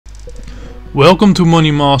Welcome to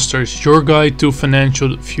Money Masters, your guide to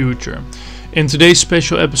financial future. In today's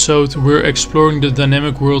special episode, we're exploring the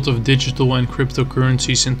dynamic world of digital and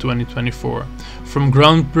cryptocurrencies in 2024. From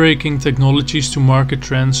groundbreaking technologies to market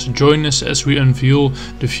trends, join us as we unveil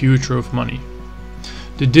the future of money.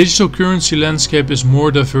 The digital currency landscape is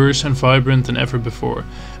more diverse and vibrant than ever before.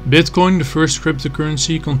 Bitcoin, the first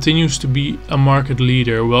cryptocurrency, continues to be a market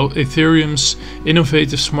leader, while Ethereum's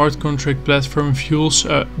innovative smart contract platform fuels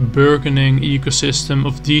a burgeoning ecosystem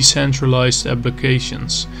of decentralized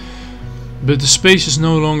applications. But the space is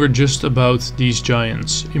no longer just about these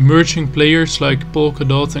giants. Emerging players like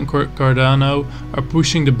Polkadot and Cardano are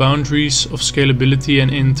pushing the boundaries of scalability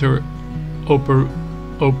and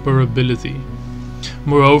interoperability.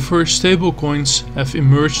 Moreover, stablecoins have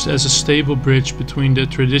emerged as a stable bridge between the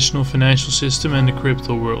traditional financial system and the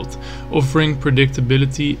crypto world, offering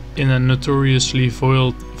predictability in a notoriously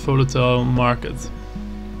volatile market.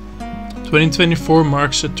 2024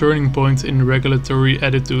 marks a turning point in regulatory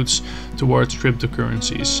attitudes towards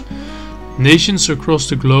cryptocurrencies. Nations across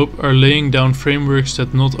the globe are laying down frameworks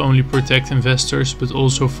that not only protect investors but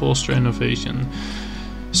also foster innovation.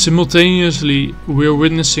 Simultaneously, we are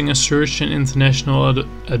witnessing a surge in international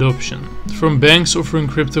adoption. From banks offering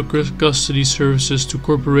crypto custody services to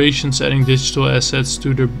corporations adding digital assets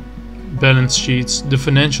to their balance sheets, the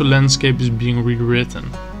financial landscape is being rewritten.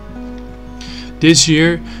 This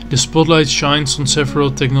year, the spotlight shines on several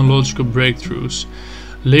technological breakthroughs.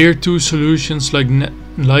 Layer 2 solutions like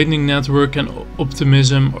Lightning Network and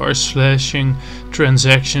Optimism are slashing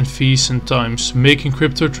transaction fees and times, making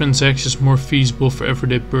crypto transactions more feasible for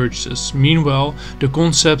everyday purchases. Meanwhile, the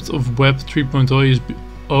concept of Web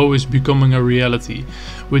 3.0 is becoming a reality,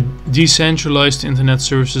 with decentralized internet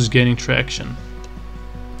services gaining traction.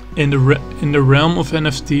 In the realm of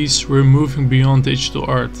NFTs, we're moving beyond digital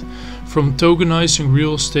art. From tokenizing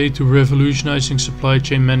real estate to revolutionizing supply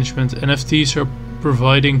chain management, NFTs are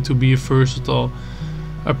proving to be a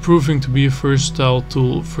versatile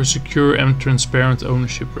tool for secure and transparent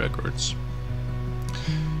ownership records.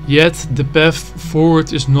 Yet, the path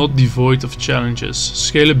forward is not devoid of challenges.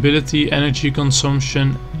 Scalability, energy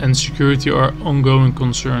consumption, and security are ongoing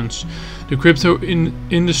concerns. The crypto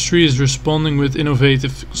industry is responding with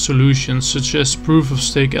innovative solutions such as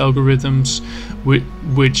proof-of-stake algorithms,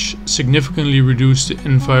 which significantly reduce the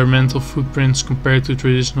environmental footprints compared to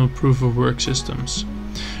traditional proof-of-work systems.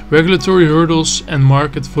 Regulatory hurdles and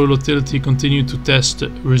market volatility continue to test the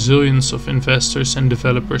resilience of investors and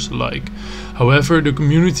developers alike. However, the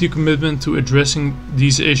community commitment to addressing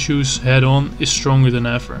these issues head-on is stronger than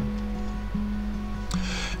ever.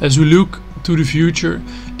 As we look to the future,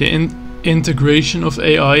 the integration of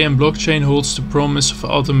AI and blockchain holds the promise of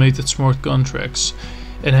automated smart contracts,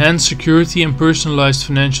 enhanced security and personalized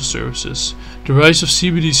financial services. The rise of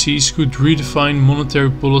CBDCs could redefine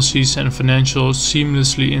monetary policies and financial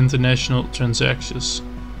seamlessly international transactions.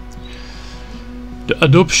 The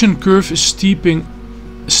adoption curve is steepening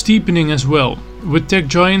as well. With tech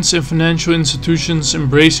giants and financial institutions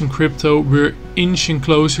embracing crypto, we're inching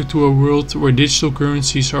closer to a world where digital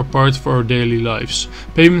currencies are part of our daily lives.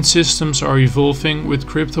 Payment systems are evolving, with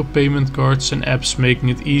crypto payment cards and apps making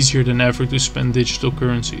it easier than ever to spend digital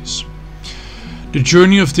currencies. The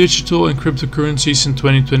journey of digital and cryptocurrencies in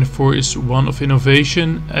 2024 is one of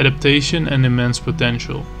innovation, adaptation, and immense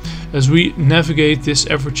potential. As we navigate this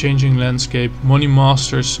ever-changing landscape, Money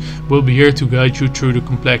Masters will be here to guide you through the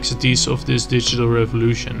complexities of this digital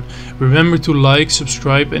revolution. Remember to like,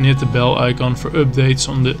 subscribe, and hit the bell icon for updates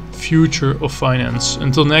on the future of finance.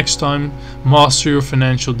 Until next time, master your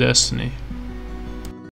financial destiny.